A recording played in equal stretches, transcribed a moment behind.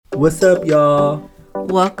What's up, y'all?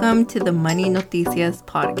 Welcome to the Money Noticias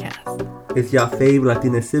podcast. It's y'all favorite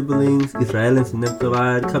Latina siblings, Israel and Sunem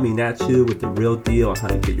Tovar, coming at you with the real deal on how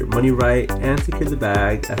to get your money right and secure the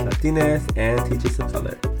bag as Latinas and teachers of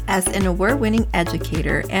color. As an award-winning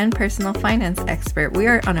educator and personal finance expert, we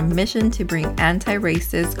are on a mission to bring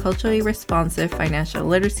anti-racist, culturally responsive financial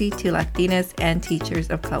literacy to Latinas and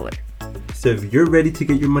teachers of color. So if you're ready to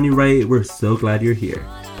get your money right, we're so glad you're here.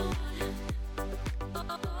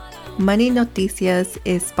 Money Noticias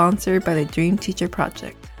is sponsored by the Dream Teacher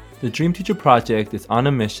Project. The Dream Teacher Project is on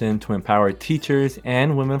a mission to empower teachers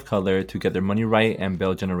and women of color to get their money right and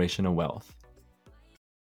build generational wealth.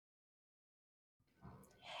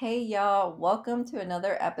 Hey y'all, welcome to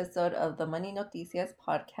another episode of the Money Noticias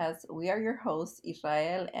podcast. We are your hosts,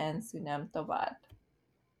 Israel and Sunem Tovar.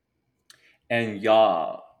 And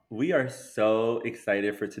y'all, we are so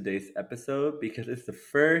excited for today's episode because it's the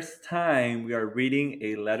first time we are reading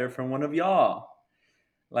a letter from one of y'all.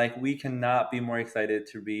 Like, we cannot be more excited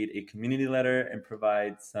to read a community letter and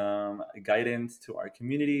provide some guidance to our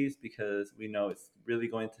communities because we know it's really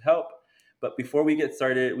going to help. But before we get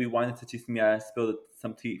started, we wanted to spill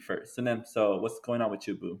some tea first. So what's going on with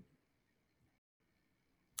you, boo?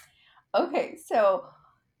 Okay, so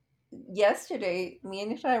yesterday, me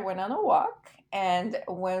and Israel went on a walk, and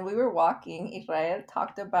when we were walking, Israel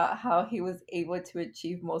talked about how he was able to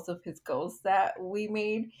achieve most of his goals that we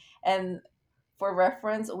made. And for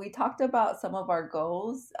reference, we talked about some of our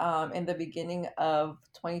goals in the beginning of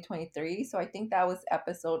 2023. So I think that was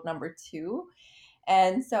episode number 2.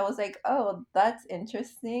 And so I was like, oh, that's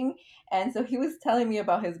interesting. And so he was telling me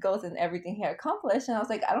about his goals and everything he accomplished. And I was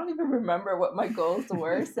like, I don't even remember what my goals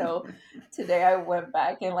were. So today I went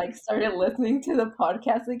back and started listening to the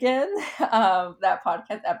podcast again, that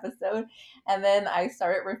podcast episode. And then I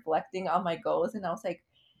started reflecting on my goals. And I was like,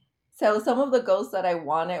 so some of the goals that I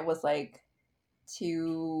wanted was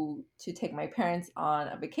to take my parents on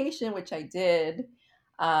a vacation, which I did.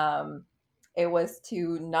 It was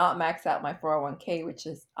to not max out my 401k, which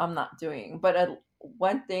is I'm not doing. But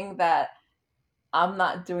one thing that I'm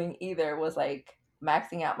not doing either was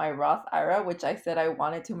maxing out my Roth IRA, which I said I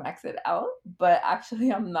wanted to max it out, but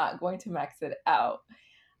actually I'm not going to max it out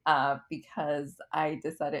because I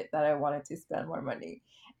decided that I wanted to spend more money.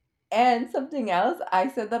 And something else, I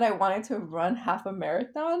said that I wanted to run half a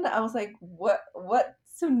marathon. I was like, what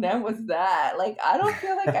Sunem was that? I don't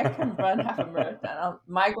feel like I can run half a marathon.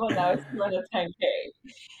 My goal now is to run a 10K.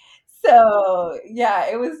 So, yeah,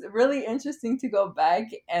 it was really interesting to go back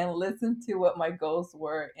and listen to what my goals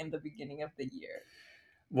were in the beginning of the year.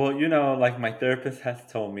 Well, my therapist has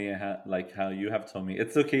told me, how you have told me,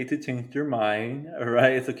 it's okay to change your mind,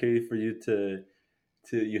 right? It's okay for you to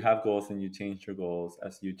you have goals and you change your goals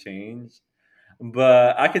as you change.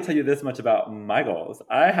 But I can tell you this much about my goals.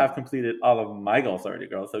 I have completed all of my goals already,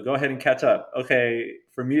 girl. So go ahead and catch up. Okay,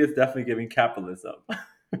 for me, it's definitely giving capitalism.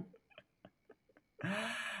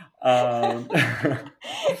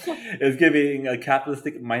 It's giving a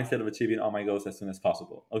capitalistic mindset of achieving all my goals as soon as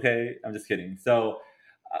possible. Okay, I'm just kidding. So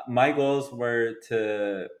my goals were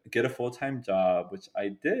to get a full-time job, which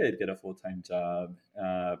I did get a full-time job,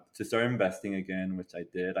 to start investing again, which I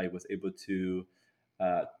did. I was able to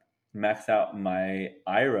max out my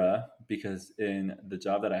IRA because in the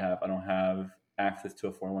job that I have, I don't have access to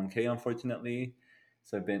a 401k, unfortunately.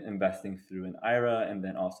 So I've been investing through an IRA and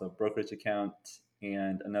then also a brokerage account.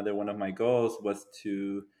 And another one of my goals was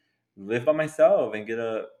to live by myself and get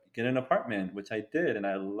an apartment, which I did. And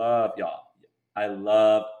I love, y'all, I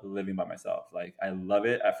love living by myself. I love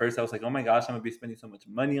it. At first I was like, oh my gosh, I'm gonna be spending so much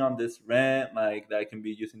money on this rent, that I can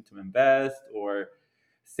be using to invest or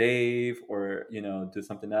save or, do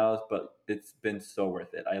something else. But it's been so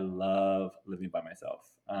worth it. I love living by myself.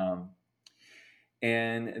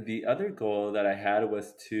 And the other goal that I had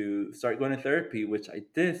was to start going to therapy, which I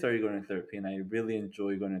did start going to therapy, and I really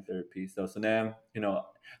enjoy going to therapy. So then,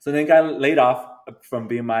 got laid off from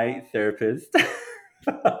being my therapist,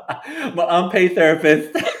 my unpaid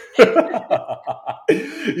therapist. A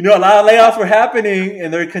lot of layoffs were happening,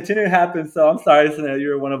 and they're continuing to happen. So I'm sorry, Sanel,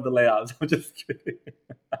 you're one of the layoffs. I'm just kidding.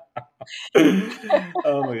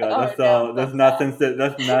 Oh my god, that's not sensitive.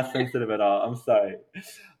 That's not sensitive at all. I'm sorry.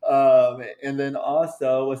 And then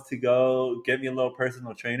also was to go get me a little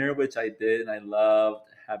personal trainer, which I did, and I loved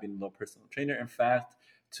having a little personal trainer. In fact,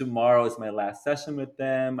 tomorrow is my last session with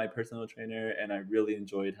them, my personal trainer, and I really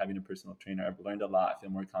enjoyed having a personal trainer. I've learned a lot. I feel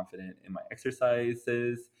more confident in my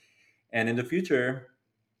exercises, and in the future,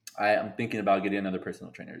 I am thinking about getting another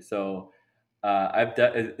personal trainer. So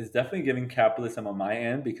it's definitely giving capitalism on my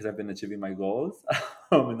end because I've been achieving my goals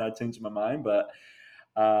and not changing my mind. But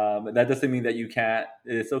That doesn't mean that you can't.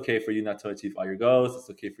 It's okay for you not to achieve all your goals. It's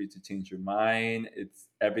okay for you to change your mind. It's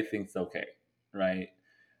everything's okay, right?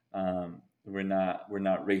 We're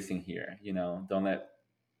not racing here.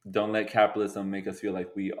 Don't let capitalism make us feel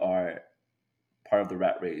like we are part of the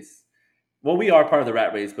rat race. Well, we are part of the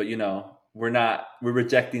rat race, but we're not. We're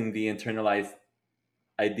rejecting the internalized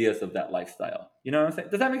ideas of that lifestyle. You know what I'm saying?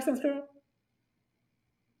 Does that make sense, Carol?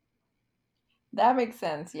 That makes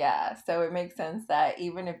sense, yeah. So it makes sense that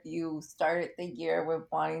even if you started the year with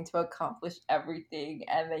wanting to accomplish everything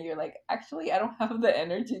and then you're like, actually, I don't have the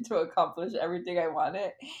energy to accomplish everything I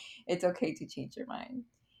wanted, it's okay to change your mind.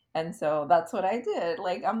 And so that's what I did.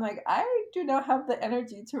 Like, I'm like, I do not have the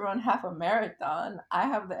energy to run half a marathon. I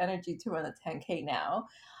have the energy to run a 10K now.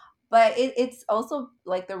 But it's also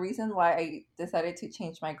like the reason why I decided to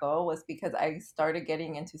change my goal was because I started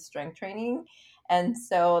getting into strength training. And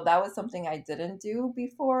so that was something I didn't do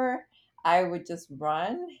before. I would just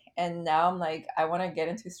run. And now I'm like, I want to get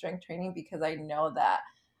into strength training because I know that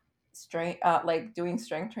like doing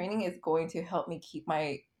strength training is going to help me keep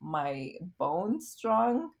my bones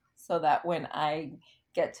strong so that when I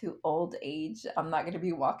get to old age, I'm not going to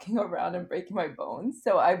be walking around and breaking my bones.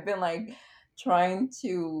 So I've been like trying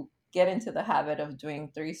to get into the habit of doing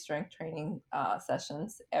 3 strength training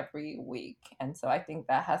sessions every week. And so I think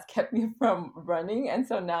that has kept me from running. And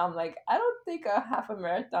so now I'm like, I don't think a half a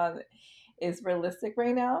marathon is realistic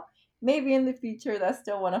right now. Maybe in the future, that's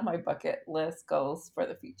still one of my bucket list goals for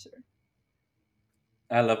the future.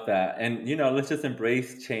 I love that. And let's just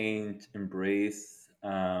embrace change, embrace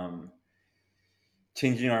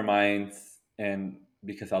changing our minds, and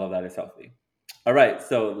because all of that is healthy. All right,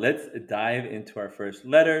 so let's dive into our first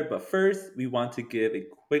letter. But first, we want to give a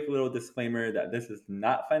quick little disclaimer that this is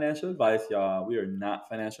not financial advice, y'all. We are not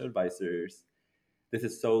financial advisors. This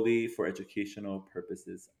is solely for educational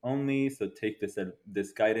purposes only. So take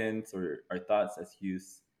this guidance or our thoughts as you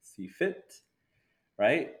see fit,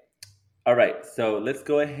 right? All right, so let's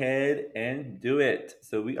go ahead and do it.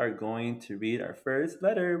 So we are going to read our first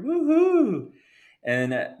letter. Woohoo!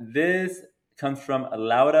 And this comes from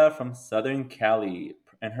Laura from Southern Cali,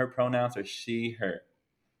 and her pronouns are she, her.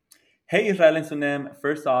 Hey, Israel and Sunem.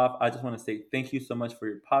 First off, I just want to say thank you so much for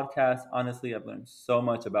your podcast. Honestly, I've learned so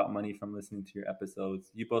much about money from listening to your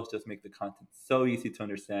episodes. You both just make the content so easy to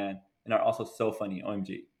understand and are also so funny.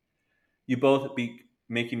 OMG. You both be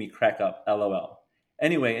making me crack up. LOL.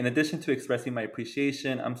 Anyway, in addition to expressing my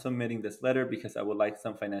appreciation, I'm submitting this letter because I would like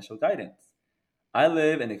some financial guidance. I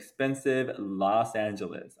live in expensive Los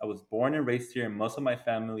Angeles. I was born and raised here, and most of my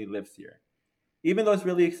family lives here. Even though it's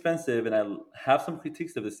really expensive and I have some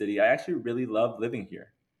critiques of the city, I actually really love living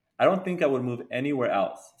here. I don't think I would move anywhere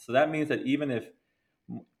else. So that means that even if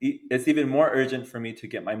it's even more urgent for me to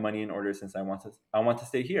get my money in order since I want to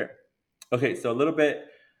stay here. Okay, so a little bit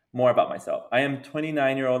more about myself. I am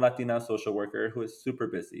 29-year-old Latina social worker who is super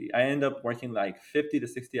busy. I end up working like 50 to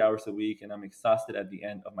 60 hours a week and I'm exhausted at the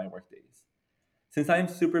end of my work days. Since I am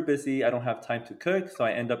super busy, I don't have time to cook, so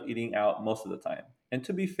I end up eating out most of the time. And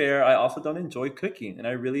to be fair, I also don't enjoy cooking, and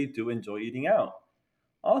I really do enjoy eating out.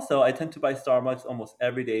 Also, I tend to buy Starbucks almost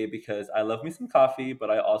every day because I love me some coffee,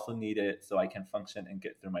 but I also need it so I can function and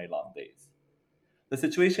get through my long days. The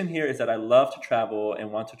situation here is that I love to travel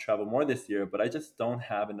and want to travel more this year, but I just don't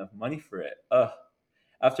have enough money for it. Ugh.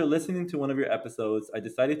 After listening to one of your episodes, I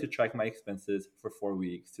decided to track my expenses for 4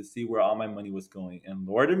 weeks to see where all my money was going. And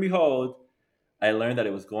Lord and behold, I learned that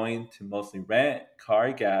it was going to mostly rent,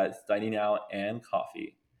 car gas, dining out, and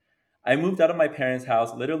coffee. I moved out of my parents'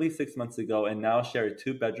 house literally 6 months ago and now share a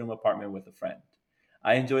 2 bedroom apartment with a friend.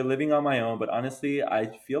 I enjoy living on my own, but honestly, I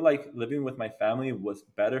feel like living with my family was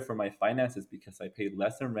better for my finances because I paid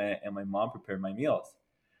less in rent and my mom prepared my meals.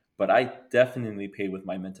 But I definitely paid with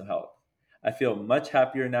my mental health. I feel much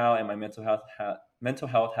happier now, and my mental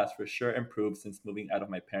health has for sure improved since moving out of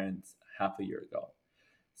my parents half a year ago.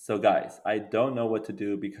 So, guys, I don't know what to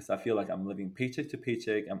do because I feel like I'm living paycheck to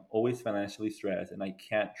paycheck. I'm always financially stressed and I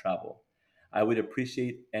can't travel. I would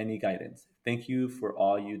appreciate any guidance. Thank you for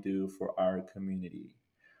all you do for our community.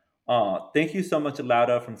 Thank you so much,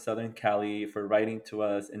 Laura from Southern Cali, for writing to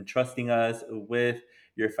us and trusting us with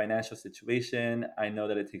your financial situation. I know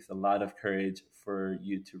that it takes a lot of courage for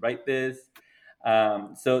you to write this.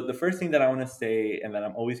 So the first thing that I want to say, and that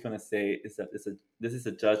I'm always going to say, is that this is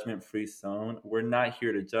a judgment-free zone. We're not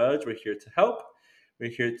here to judge. We're here to help. We're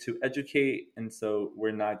here to educate, and so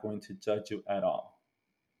we're not going to judge you at all.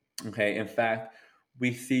 Okay. In fact,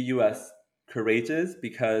 we see you as courageous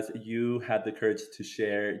because you had the courage to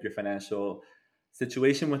share your financial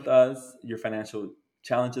situation with us, your financial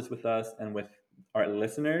challenges with us, and with our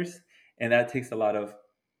listeners. And that takes a lot of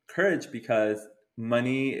courage because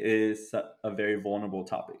money is a very vulnerable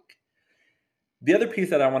topic. The other piece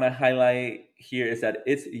that I want to highlight here is that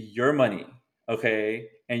it's your money, okay?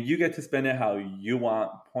 And you get to spend it how you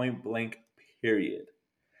want, point blank, period.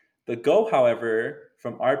 The goal, however,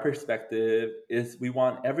 from our perspective, is we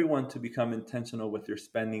want everyone to become intentional with your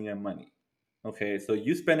spending and money. Okay, so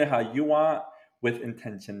you spend it how you want with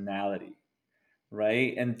intentionality,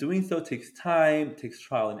 right? And doing so takes time, takes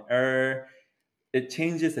trial and error. It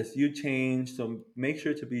changes as you change. So make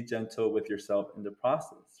sure to be gentle with yourself in the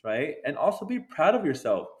process, right? And also be proud of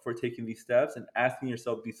yourself for taking these steps and asking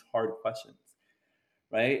yourself these hard questions,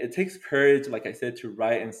 right? It takes courage, like I said, to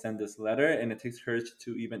write and send this letter, and it takes courage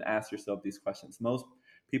to even ask yourself these questions. Most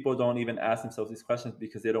people don't even ask themselves these questions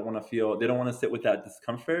because they don't want to sit with that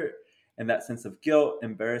discomfort and that sense of guilt,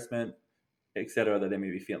 embarrassment, etc., that they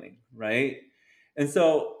may be feeling, right? And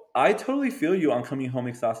so I totally feel you on coming home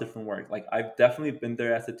exhausted from work. Like, I've definitely been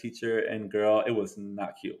there as a teacher, and girl, it was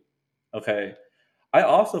not cute. Okay. I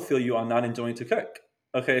also feel you on not enjoying to cook.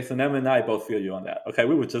 Okay, so Nem and I both feel you on that. Okay,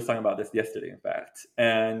 we were just talking about this yesterday, in fact.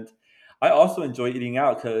 And I also enjoy eating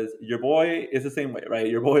out because your boy is the same way, right?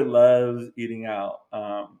 Your boy loves eating out.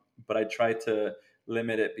 But I try to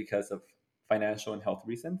limit it because of financial and health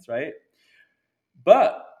reasons, right?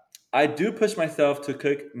 But I do push myself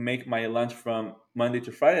to make my lunch from Monday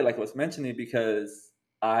to Friday, like I was mentioning, because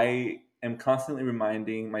I am constantly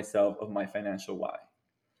reminding myself of my financial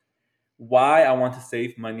why I want to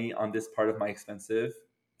save money on this part of my expenses.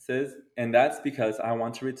 And that's because I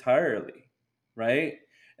want to retire early, right?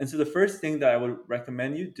 And so the first thing that I would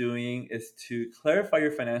recommend you doing is to clarify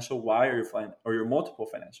your financial why, or your multiple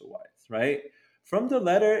financial whys, right? From the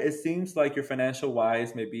letter, it seems like your financial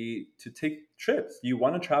whys may be to take trips. You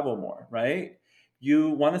want to travel more, right? You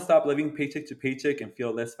want to stop living paycheck to paycheck and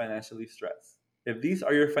feel less financially stressed. If these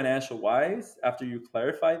are your financial whys, after you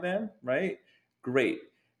clarify them, right? Great.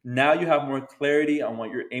 Now you have more clarity on what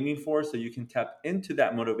you're aiming for, so you can tap into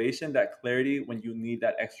that motivation, that clarity, when you need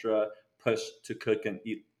that extra push to cook and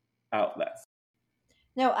eat out less.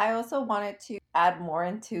 No, I also wanted to add more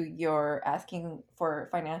into your asking for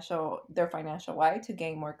their financial why to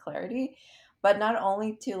gain more clarity, but not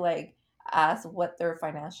only to like ask what their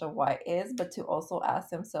financial why is, but to also ask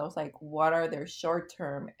themselves like what are their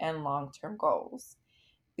short-term and long-term goals.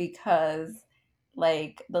 Because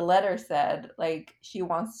like the letter said, like she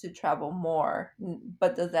wants to travel more,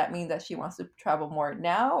 but does that mean that she wants to travel more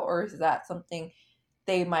now, or is that something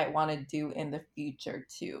they might want to do in the future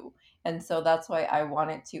too? And so that's why I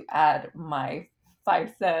wanted to add my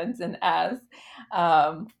 5 cents and ask,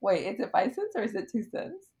 wait, is it 5 cents or is it 2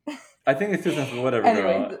 cents? I think it's 2 cents, but whatever,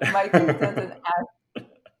 Anyways, girl. my 2 cents and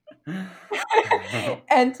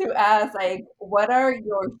and to ask like what are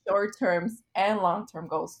your short terms and long term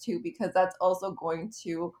goals too, because that's also going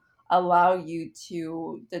to allow you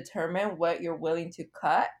to determine what you're willing to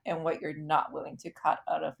cut and what you're not willing to cut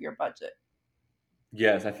out of your budget.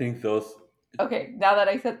 Yes, I think those. Okay, now that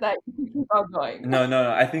I said that, you can keep on going.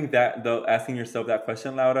 No. I think that though, asking yourself that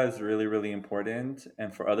question, Laura, is really, really important.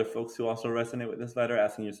 And for other folks who also resonate with this letter,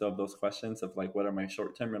 asking yourself those questions of like, what are my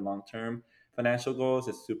short term and long term financial goals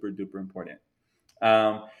is super duper important.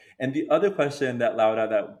 Um, and the other question that Laura,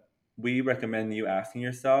 that we recommend you asking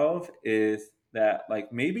yourself is that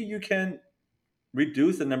like maybe you can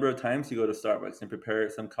reduce the number of times you go to Starbucks and prepare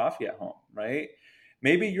some coffee at home, right?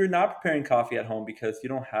 Maybe you're not preparing coffee at home because you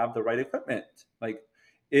don't have the right equipment. Like,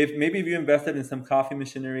 if you invested in some coffee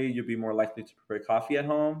machinery, you'd be more likely to prepare coffee at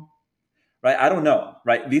home, right? I don't know,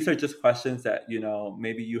 right? These are just questions that,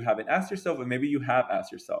 maybe you haven't asked yourself, or maybe you have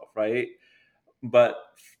asked yourself, right? But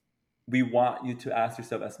we want you to ask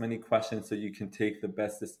yourself as many questions so you can take the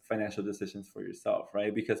best financial decisions for yourself,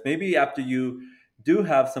 right? Because maybe after you do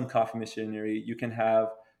have some coffee machinery, you can have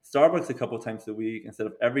Starbucks a couple times a week instead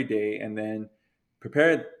of every day, and then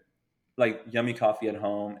prepare like yummy coffee at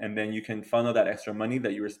home, and then you can funnel that extra money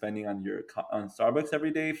that you were spending on Starbucks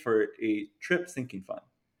every day for a trip sinking fund,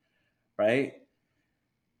 right?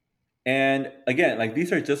 And again, like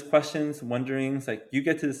these are just questions, wonderings. Like you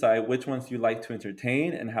get to decide which ones you like to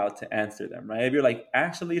entertain and how to answer them, right? If you're like,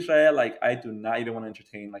 actually, Israel, like I do not even want to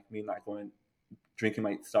entertain like me not going drinking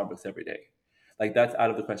my Starbucks every day. Like that's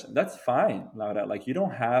out of the question. That's fine, Laura. Like you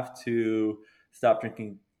don't have to stop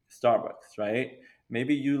drinking Starbucks, right?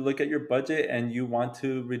 Maybe you look at your budget and you want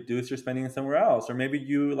to reduce your spending somewhere else, or maybe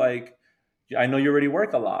you like. I know you already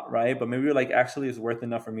work a lot, right? But maybe you're like, actually, it's worth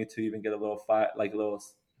enough for me to even get a little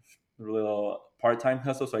part-time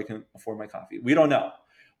hustle so I can afford my coffee. We don't know.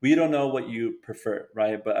 We don't know what you prefer,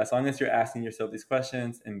 right? But as long as you're asking yourself these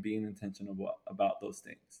questions and being intentional about those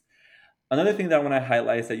things. Another thing that I want to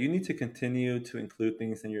highlight is that you need to continue to include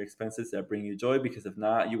things in your expenses that bring you joy, because if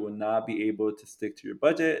not, you will not be able to stick to your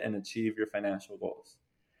budget and achieve your financial goals,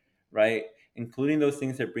 right? Including those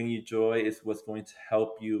things that bring you joy is what's going to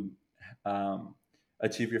help you um,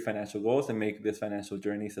 achieve your financial goals and make this financial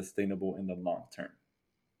journey sustainable in the long term.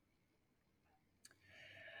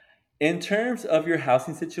 In terms of your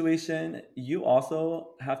housing situation, you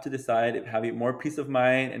also have to decide if having more peace of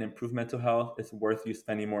mind and improved mental health is worth you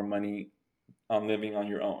spending more money on living on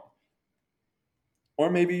your own. Or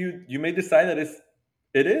maybe you may decide that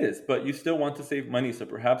it is, but you still want to save money. So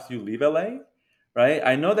perhaps you leave LA, right?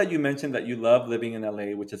 I know that you mentioned that you love living in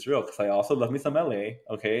LA, which is real because I also love me some LA,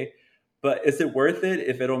 okay? But is it worth it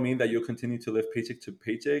if it'll mean that you'll continue to live paycheck to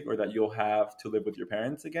paycheck or that you'll have to live with your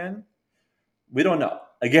parents again? We don't know.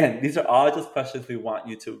 Again, these are all just questions we want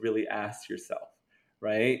you to really ask yourself,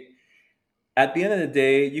 right? At the end of the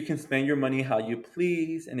day, you can spend your money how you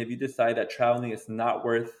please. And if you decide that traveling is not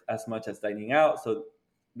worth as much as dining out,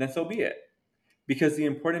 then so be it. Because the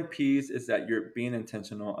important piece is that you're being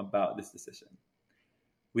intentional about this decision.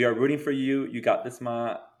 We are rooting for you. You got this,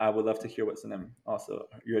 Ma. I would love to hear what's in them. Also,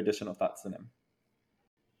 your additional thoughts in them.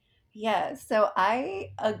 Yeah, so I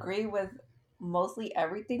agree with mostly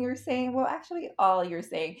everything you're saying. Well, actually, all you're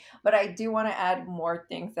saying, but I do want to add more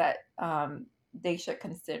things that they should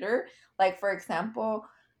consider. Like, for example,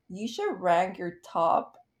 you should rank your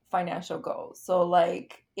top financial goals. So,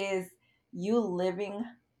 like, is you living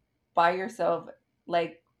by yourself,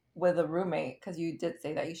 like with a roommate, because you did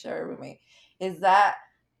say that you share a roommate, is that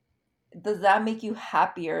does that make you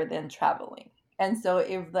happier than traveling? And so,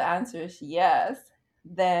 if the answer is yes,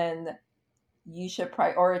 then you should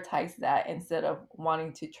prioritize that instead of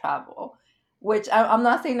wanting to travel. Which I'm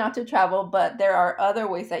not saying not to travel, but there are other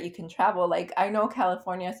ways that you can travel. Like, I know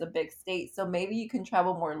California is a big state, so maybe you can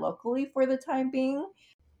travel more locally for the time being,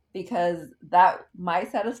 because that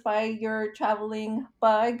might satisfy your traveling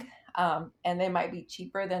bug. And they might be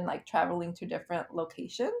cheaper than like traveling to different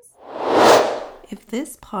locations. If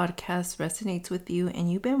this podcast resonates with you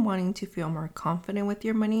and you've been wanting to feel more confident with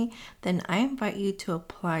your money, then I invite you to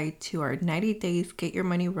apply to our 90 Days Get Your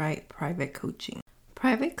Money Right private coaching.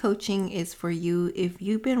 Private coaching is for you if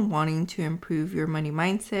you've been wanting to improve your money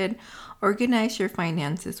mindset, organize your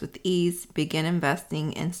finances with ease, begin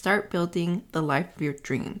investing, and start building the life of your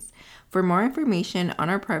dreams. For more information on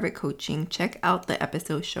our private coaching, check out the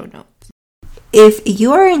episode show notes. If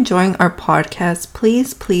you are enjoying our podcast,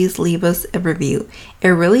 please leave us a review. It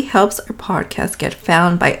really helps our podcast get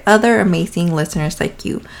found by other amazing listeners like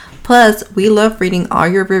you. Plus, we love reading all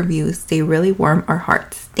your reviews. They really warm our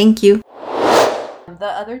hearts. Thank you. The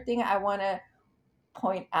other thing I want to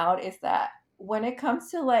point out is that when it comes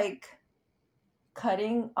to like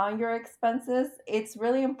cutting on your expenses, it's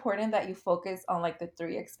really important that you focus on like the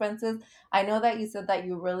 3 expenses. I know that you said that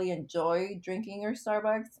you really enjoy drinking your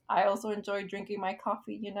Starbucks. I also enjoy drinking my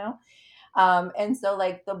coffee, and so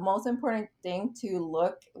like the most important thing to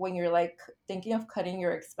look when you're like thinking of cutting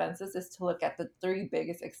your expenses is to look at the 3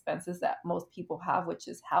 biggest expenses that most people have, which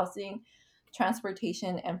is housing,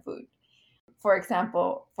 transportation, and food. For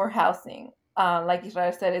example, for housing, like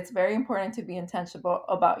Israel said, it's very important to be intentional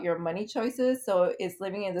about your money choices. So is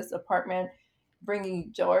living in this apartment bringing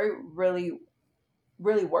you joy really,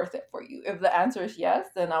 really worth it for you? If the answer is yes,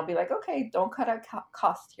 then I'll be like, okay, don't cut out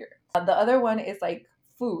cost here. The other one is like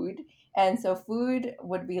food. And so food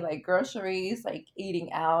would be like groceries, like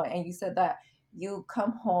eating out. And you said that you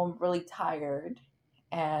come home really tired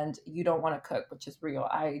and you don't want to cook, which is real.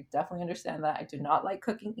 I definitely understand that. I do not like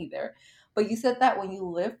cooking either. But you said that when you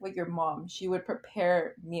live with your mom, she would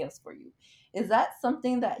prepare meals for you. Is that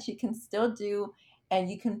something that she can still do and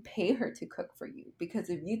you can pay her to cook for you? Because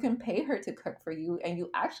if you can pay her to cook for you and you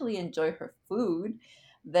actually enjoy her food,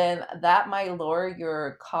 then that might lower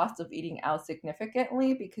your cost of eating out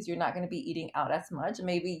significantly, because you're not going to be eating out as much.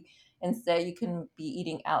 Maybe instead you can be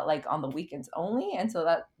eating out like on the weekends only, and so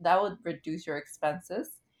that would reduce your expenses.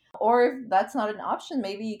 Or if that's not an option,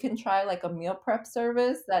 maybe you can try like a meal prep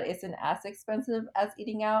service that isn't as expensive as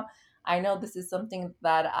eating out. I know this is something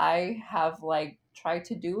that I have like tried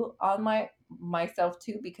to do on myself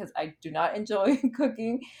too, because I do not enjoy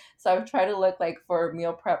cooking. So I've tried to look like for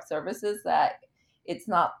meal prep services that it's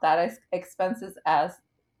not that expensive as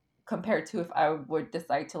compared to if I would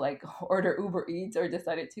decide to like order Uber Eats or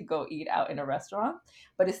decided to go eat out in a restaurant,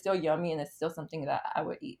 but it's still yummy and it's still something that I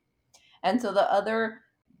would eat. And so the other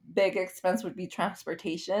big expense would be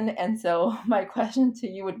transportation. And so my question to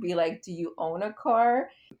you would be like, do you own a car?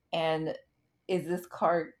 And is this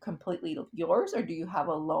car completely yours or do you have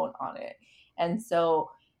a loan on it? And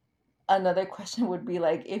so another question would be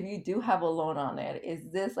like, if you do have a loan on it,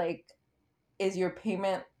 is this like is your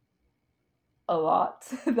payment a lot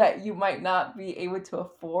that you might not be able to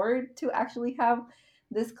afford to actually have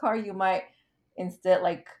this car, you might instead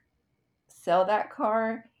like sell that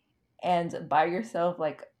car and buy yourself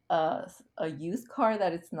like a used car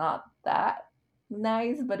that it's not that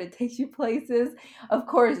nice, but it takes you places. Of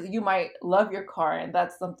course, you might love your car, and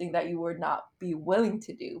that's something that you would not be willing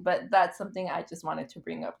to do, but that's something I just wanted to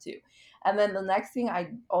bring up too. And then the next thing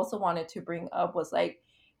I also wanted to bring up was like,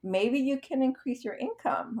 maybe you can increase your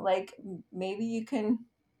income. Like, maybe you can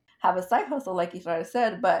have a side hustle, like Israel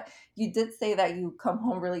said, but you did say that you come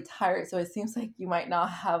home really tired. So it seems like you might not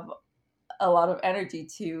have a lot of energy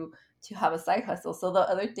to have a side hustle. So the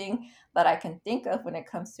other thing that I can think of when it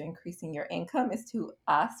comes to increasing your income is to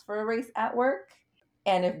ask for a raise at work.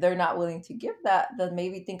 And if they're not willing to give that, then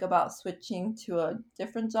maybe think about switching to a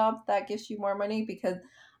different job that gives you more money. Because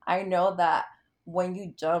I know that when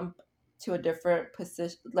you jump to a different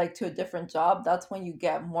position, like to a different job, that's when you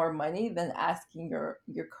get more money than asking your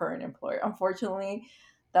current employer. Unfortunately,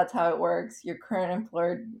 that's how it works. Your current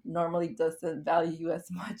employer normally doesn't value you as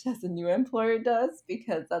much as a new employer does,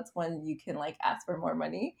 because that's when you can like ask for more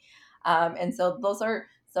money. And so those are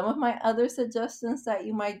some of my other suggestions that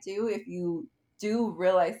you might do if you do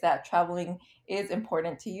realize that traveling is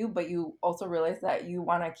important to you, but you also realize that you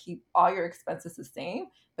want to keep all your expenses the same,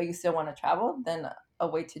 but you still want to travel. Then a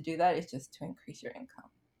way to do that is just to increase your income.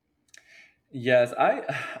 Yes, I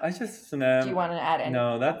just Do you want to add anything?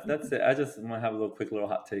 no, that's it. I just want to have a quick little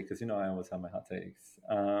hot take, because I always have my hot takes.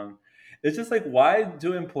 It's just like, why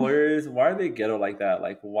do employers, why are they ghetto like that?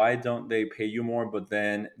 Like, why don't they pay you more, but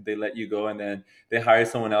then they let you go and then they hire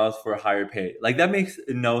someone else for a higher pay? Like, that makes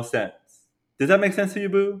no sense. Does that make sense to you,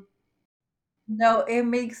 Boo? No, it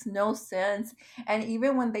makes no sense. And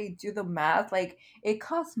even when they do the math, like it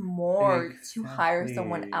costs more to hire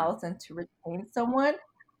someone Exactly. else than to retain someone.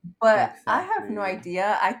 But I have no Exactly.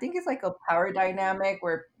 idea. I think it's like a power dynamic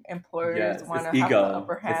where employers Yes, want it's to have the ego.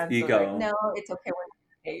 upper It's hand. So they're like, ego. no, it's okay when you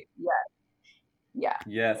pay. Yeah, yeah.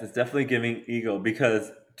 Yes, it's definitely giving ego,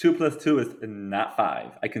 because 2 + 2 is not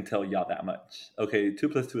 5. I can tell y'all that much. Okay, 2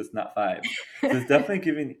 + 2 is not 5. So it's definitely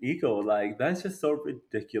giving ego. Like, that's just so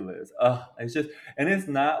ridiculous. It's just, and it's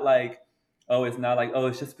not like,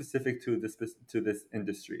 it's just specific to this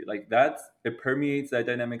industry. Like, it permeates, that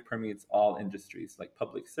dynamic permeates all industries, like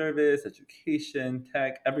public service, education,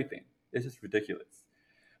 tech, everything. It's just ridiculous.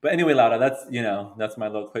 But anyway, Laura, that's my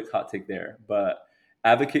little quick hot take there. But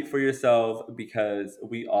advocate for yourself, because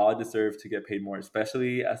we all deserve to get paid more.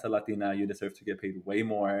 Especially as a Latina, you deserve to get paid way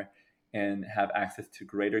more and have access to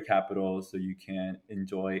greater capital so you can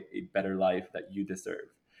enjoy a better life that you deserve.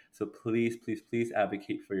 So please, please, please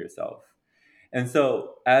advocate for yourself. And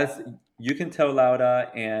so, as you can tell, Laura,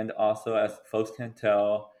 and also as folks can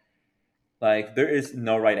tell, like, there is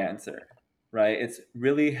no right answer, right? It's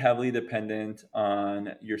really heavily dependent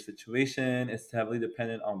on your situation. It's heavily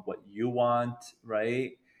dependent on what you want,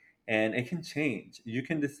 right? And it can change. You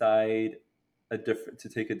can decide to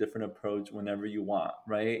take a different approach whenever you want,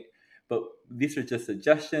 right? But these are just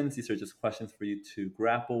suggestions. These are just questions for you to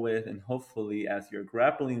grapple with. And hopefully, as you're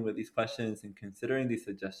grappling with these questions and considering these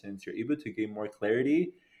suggestions, you're able to gain more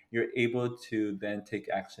clarity. You're able to then take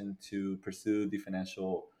action to pursue the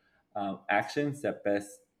financial actions that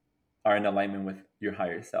best are in alignment with your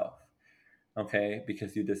higher self. Okay,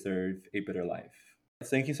 because you deserve a better life.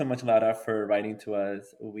 Thank you so much, Lara, for writing to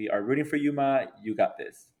us. We are rooting for you, Ma. You got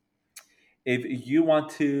this. If you want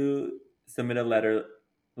to submit a letter,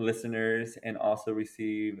 listeners, and also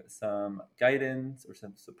receive some guidance or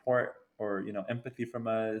some support or empathy from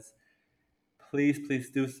us, please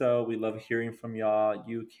do so. We love hearing from y'all.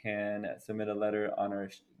 You can submit a letter on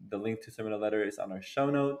the link to submit a letter is on our show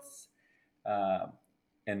notes.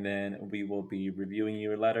 And then we will be reviewing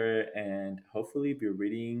your letter and hopefully be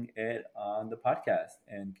reading it on the podcast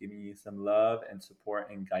and giving you some love and support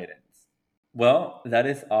and guidance. Well, that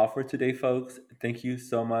is all for today, folks. Thank you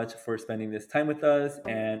so much for spending this time with us.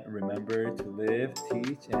 And remember to live,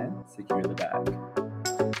 teach, and secure the bag.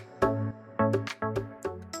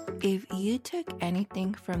 If you took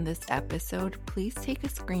anything from this episode, please take a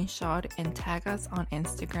screenshot and tag us on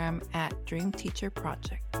Instagram at Dream Teacher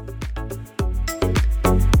Project.